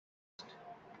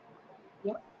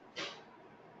Yeah.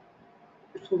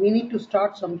 So we need to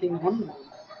start something on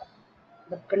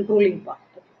the controlling part.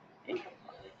 Okay.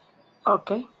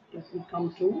 Okay. Let me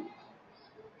come to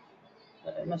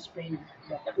the MS Paint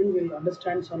document. We'll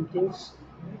understand some things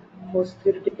first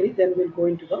theoretically, then we'll go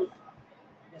into the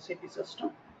SAP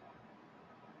system.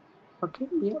 Okay.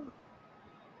 Yeah.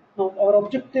 Now, our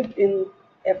objective in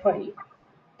FI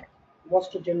was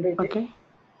to generate a Okay.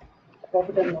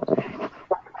 profit and loss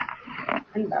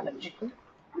and balance sheet.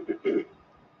 Okay.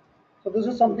 So this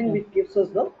is something Okay. which gives us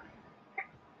the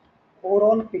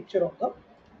overall picture of the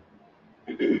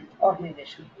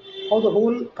organization, how the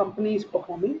whole company is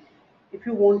performing. If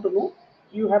you want to know,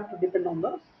 you have to depend on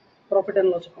the profit and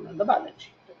loss account and the balance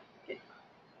sheet. Okay.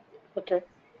 Okay.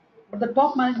 But the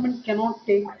top management cannot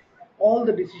take all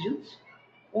the decisions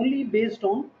only based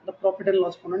on the profit and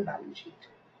loss account and balance sheet.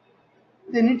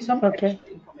 They need some Okay. additional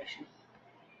information.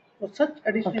 So such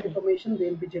additional Okay. information they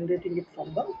will be generating it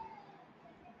from the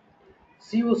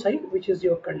CO side, which is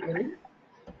your controlling.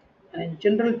 And in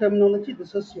general terminology,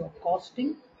 this is your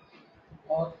costing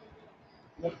or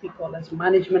what we call as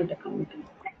management accounting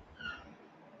Okay.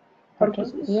 Yeah.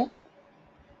 purposes.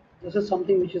 This is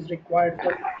something which is required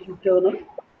for internal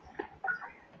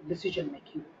decision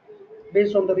making.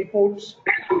 Based on the reports,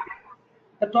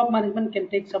 the top management can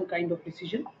take some kind of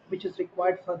decision which is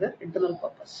required for their internal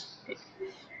purpose. Okay.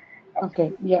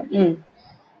 Okay. Yeah. Mm.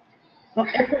 Now,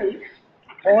 FI,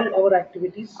 all our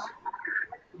activities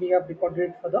we have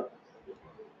recorded for the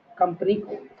company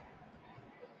code.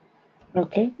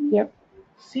 Okay. Yeah.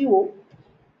 CO,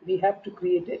 we have to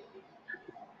create a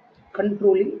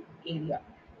controlling area.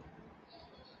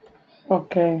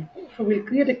 Okay. So we'll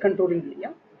create a controlling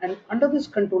area, and under this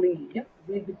controlling area,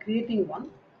 we'll be creating one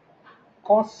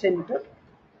cost center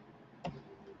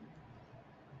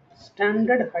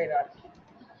standard hierarchy.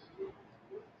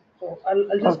 So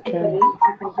I'll just give the Okay. name.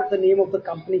 You can give the name of the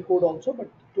company code also, but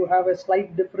to have a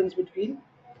slight difference between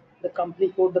the company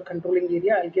code, the controlling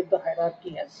area, I'll give the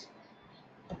hierarchy as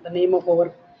the name of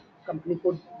our company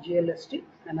code GLST,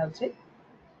 and I'll say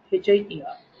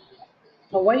HIER.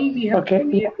 Now, why we have to Okay. Yeah.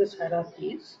 create this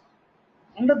hierarchy is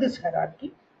under this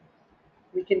hierarchy,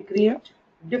 we can Yeah. create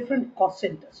different cost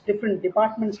centers, different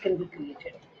departments can be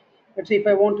created. Let's say if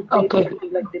I want to create Okay.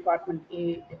 something like Department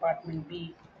A, Department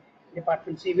B,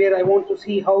 Department C, where I want to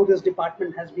see how this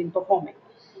department has been performing,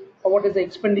 or what is the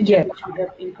expenditure Yes. which we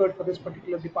have incurred for this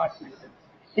particular department.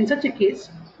 In such a case,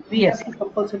 we Yes. have to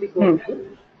compulsorily go Mm. ahead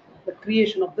with the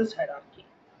creation of this hierarchy.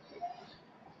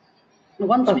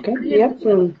 Once we Okay. create Yeah. this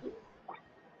Mm. hierarchy,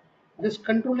 this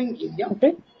controlling area,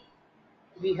 Okay.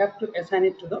 we have to assign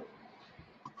it to the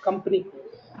company code.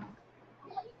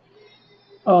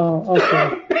 Oh. Okay.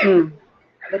 Mm.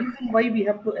 The reason why we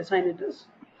have to assign it is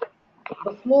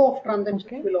the flow of transactions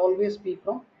Okay. will always be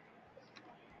from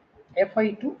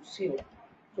FI to CO.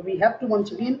 So we have to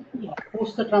once again Yeah.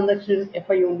 post the transaction in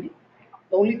FI only.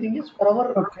 The only thing is for our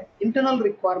Okay. internal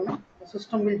requirement, the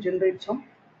system will generate some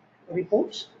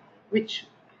reports which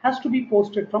has to be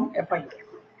posted from FI.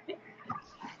 Okay.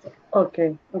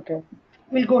 Okay. Okay.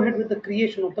 We'll go ahead with the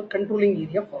creation of the controlling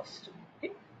area first.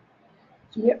 Okay.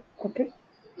 So Yeah. Okay.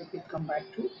 let me come back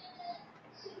to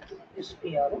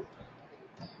SPRO,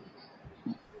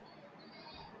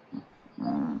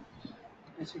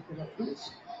 SAP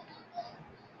reference,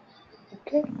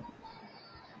 Okay.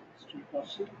 still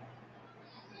processing.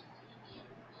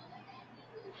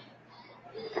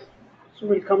 So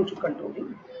we'll come to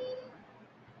controlling,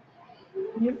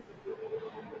 Yeah.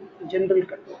 general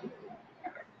controlling,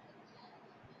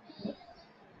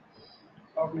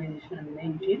 organization and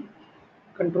maintain,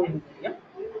 controlling area.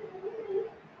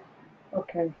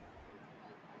 Okay.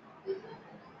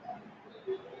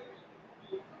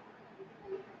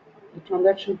 The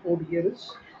transaction code here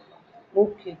is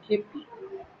OKKP.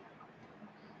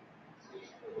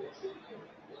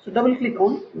 So double click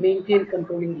on maintain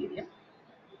controlling area.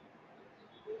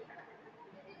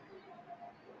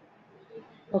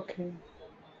 Okay.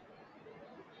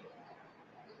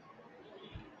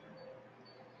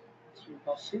 So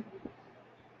processing.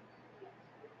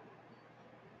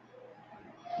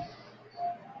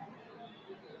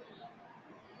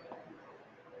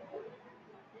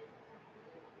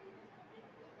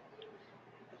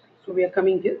 So we are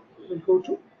coming here. We'll go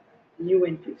to new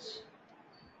entries.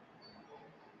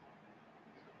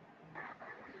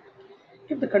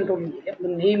 Give the controlling area. The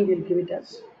name we'll give it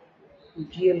as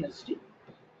GLST.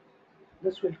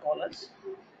 This will call us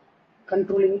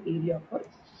controlling area for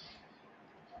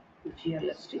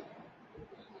GLST.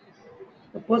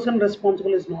 The person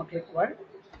responsible is not required.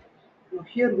 Now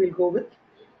here we'll go with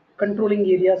controlling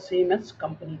area same as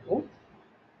company code.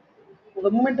 So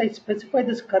the moment I specify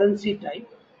this currency type,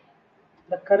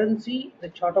 the currency, the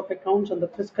chart of accounts, and the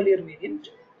fiscal year variant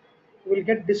will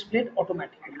get displayed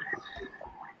automatically.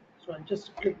 So I'll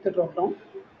just click the drop down.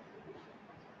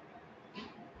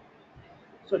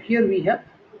 So here we have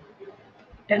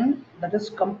 10, that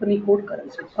is company code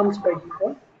currency. It comes by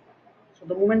default. So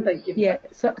the moment I give Yeah.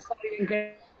 that, So sorry,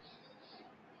 Venkat.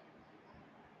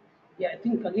 yeah, I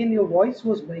think again your voice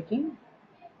was breaking.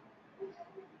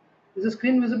 Is the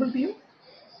screen visible to you?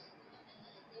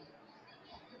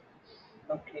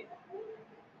 Okay.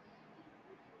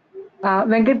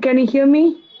 Venkat, can you hear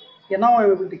me? Yeah, now I'm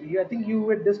able to hear you. I think you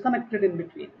were disconnected in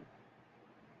between.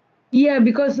 Yeah,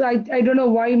 because I don't know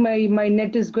why my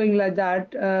net is going like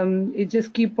that. It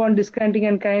just keep on disconnecting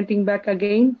and connecting back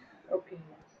again. Okay.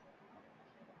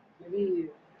 Maybe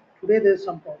today there's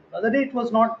some problem. The other day it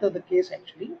was not the case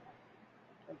actually.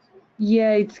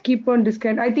 Yeah, it's keep on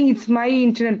disconnect. I think it's my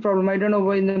internet problem. I don't know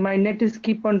why my net is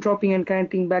keep on dropping and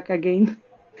connecting back again.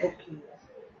 Okay.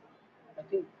 I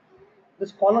think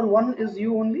this caller one is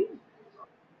you only.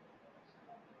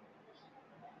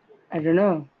 I don't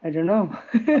know. I don't know.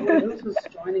 Someone else is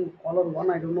joining caller one.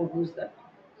 I don't know who's that.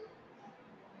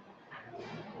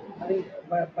 I think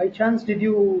by chance did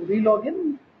you re-log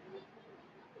in?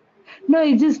 No,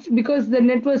 it just because the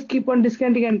networks keep on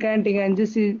disconnecting and connecting and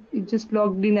just it just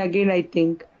logged in again, I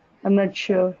think. I'm not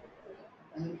sure.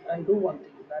 And I'll do one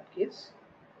thing in that case.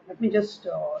 Let me just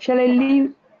Shall I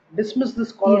leave? dismiss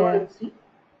this caller one Yeah. and see.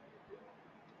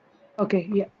 Okay,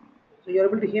 yeah. So you're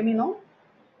able to hear me now?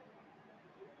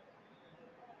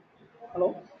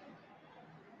 Hello?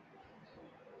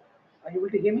 Are you able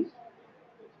to hear me?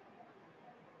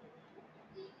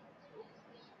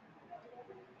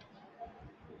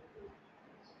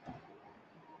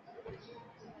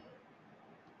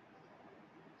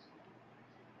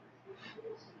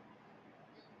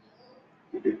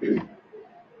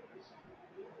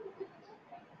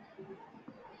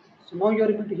 So now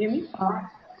you're able to hear me? Uh,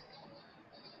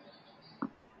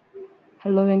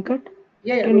 Hello, Venkat.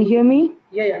 Yeah, yeah, I'm Can you able to hear hear you. me?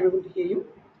 Yeah, yeah, I'm able to hear you.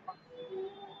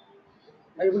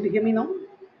 Are you able to hear me now?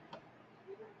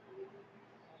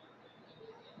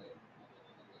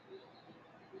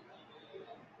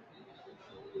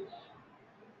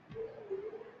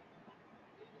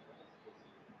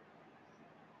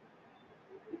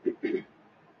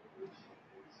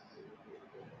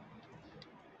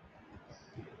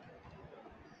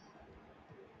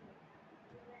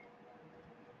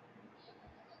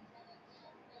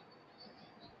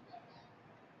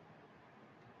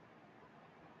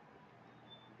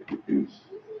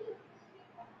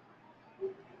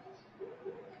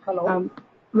 Hello? Um,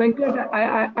 Venkat,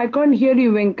 I can't hear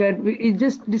you, Venkat. It's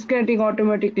just disconnecting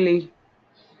automatically.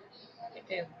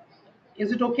 Yeah.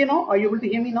 Is it okay now? Are you able to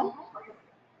hear me now?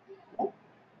 No?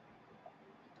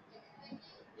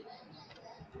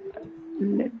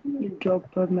 Let me drop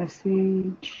a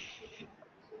message.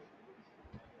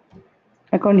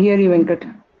 I can't hear you, Venkat.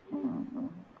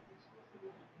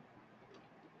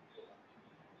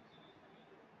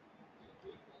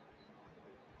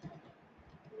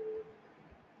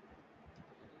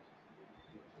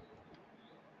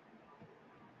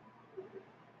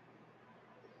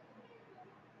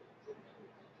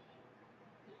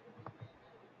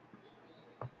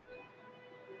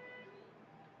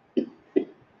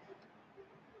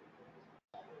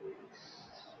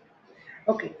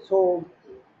 Okay, so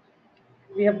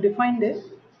we have defined it.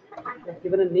 We have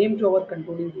given a name to our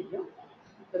controlling area.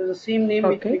 There is the same name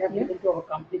which we Okay, have yeah. given to our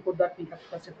company code that we have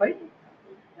specified.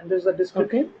 And there is a Okay,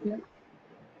 description. yeah.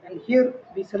 And here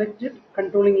we selected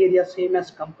controlling area same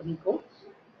as company code.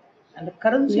 And the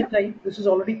currency Yeah. type, this is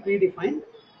already predefined.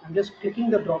 I'm just clicking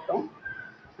the drop down.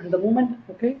 And the moment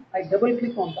Okay. I double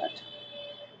click on that,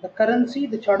 the currency,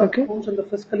 the chart of Okay. accounts, and the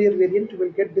fiscal year variant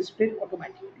will get displayed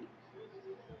automatically.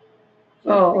 So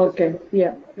now Oh, it is okay. double click.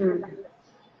 Yeah. Mm.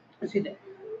 You see there,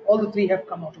 all the three have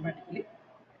come automatically.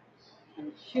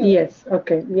 And here Yes.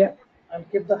 Okay. Yeah. I'll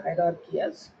give the hierarchy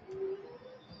as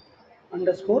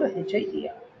underscore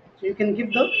HIER. So you can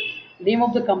give the name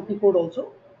of the company code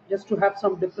also, just to have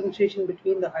some differentiation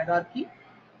between the hierarchy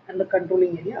and the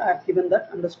controlling area. I have given that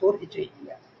underscore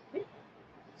HIER. Okay,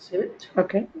 save it.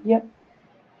 Okay. Yeah.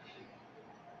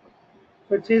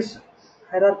 So it says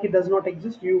hierarchy does not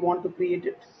exist. Do you want to create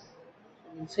it?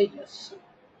 We'll say yes.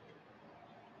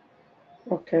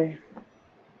 Okay.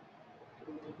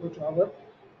 Go to our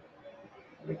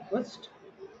request.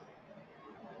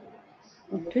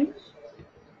 Okay.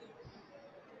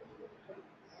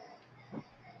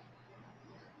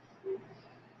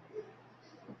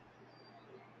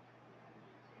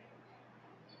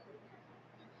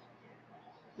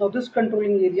 Now this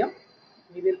controlling area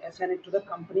we will assign it to the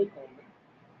company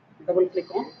code. Double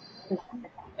click on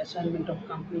assignment of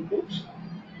company codes,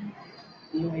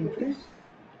 new Okay. entries,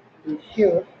 and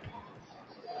here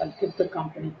I'll give the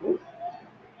company code,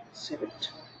 save it.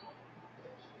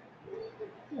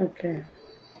 Okay.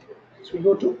 So we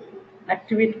go to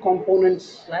activate components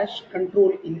slash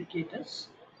control indicators,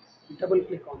 double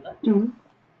click on that, Mm.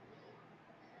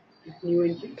 with new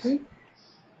entries. Okay.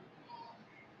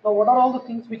 Now what are all the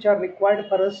things which are required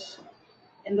for us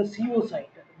in the CO side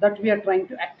that we are trying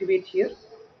to activate here?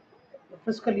 The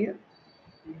fiscal year,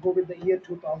 we go with the year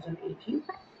 2018.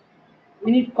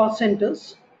 We need cost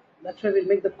centers. That's why we'll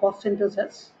make the cost centers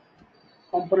as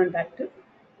component active.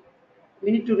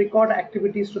 We need to record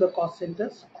activities to the cost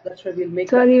centers. That's why we'll make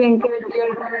that. Sorry,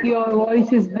 Venkat, your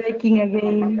voice is breaking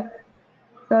again.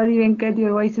 Sorry, Venkat,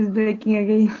 your voice is breaking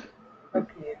again.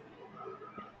 Okay.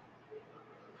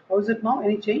 How is it now?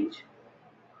 Any change?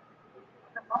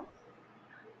 Are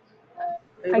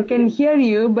you I able to can hear me?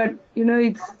 hear you, but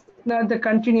it's not the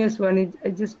continuous one.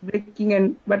 It's just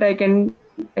breaking, but I can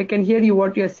hear you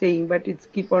what you're saying, but it's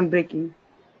keep on breaking.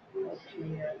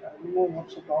 Okay, I don't know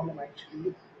what's the problem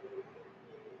actually.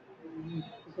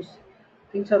 Because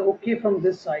things are okay from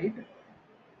this side.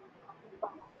 I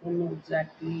don't know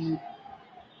exactly.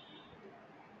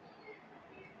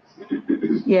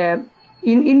 Yeah.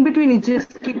 In between, it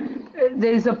just keep.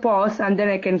 There is a pause, and then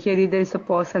I can hear you. There is a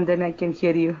pause, and then I can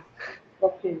hear you.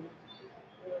 Okay,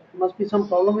 must be some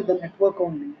problem with the network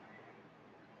only.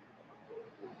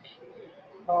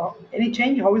 Any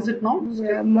change? How is it now?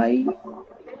 Still? Yeah,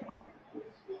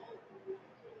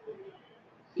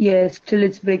 yeah. Still,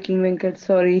 it's breaking, Venkat.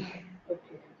 Sorry.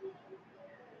 Okay.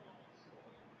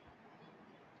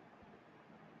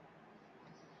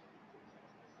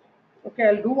 Okay,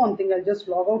 I'll do one thing. I'll just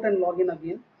log out and log in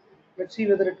again. Let's see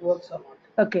whether it works or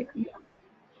not. Okay.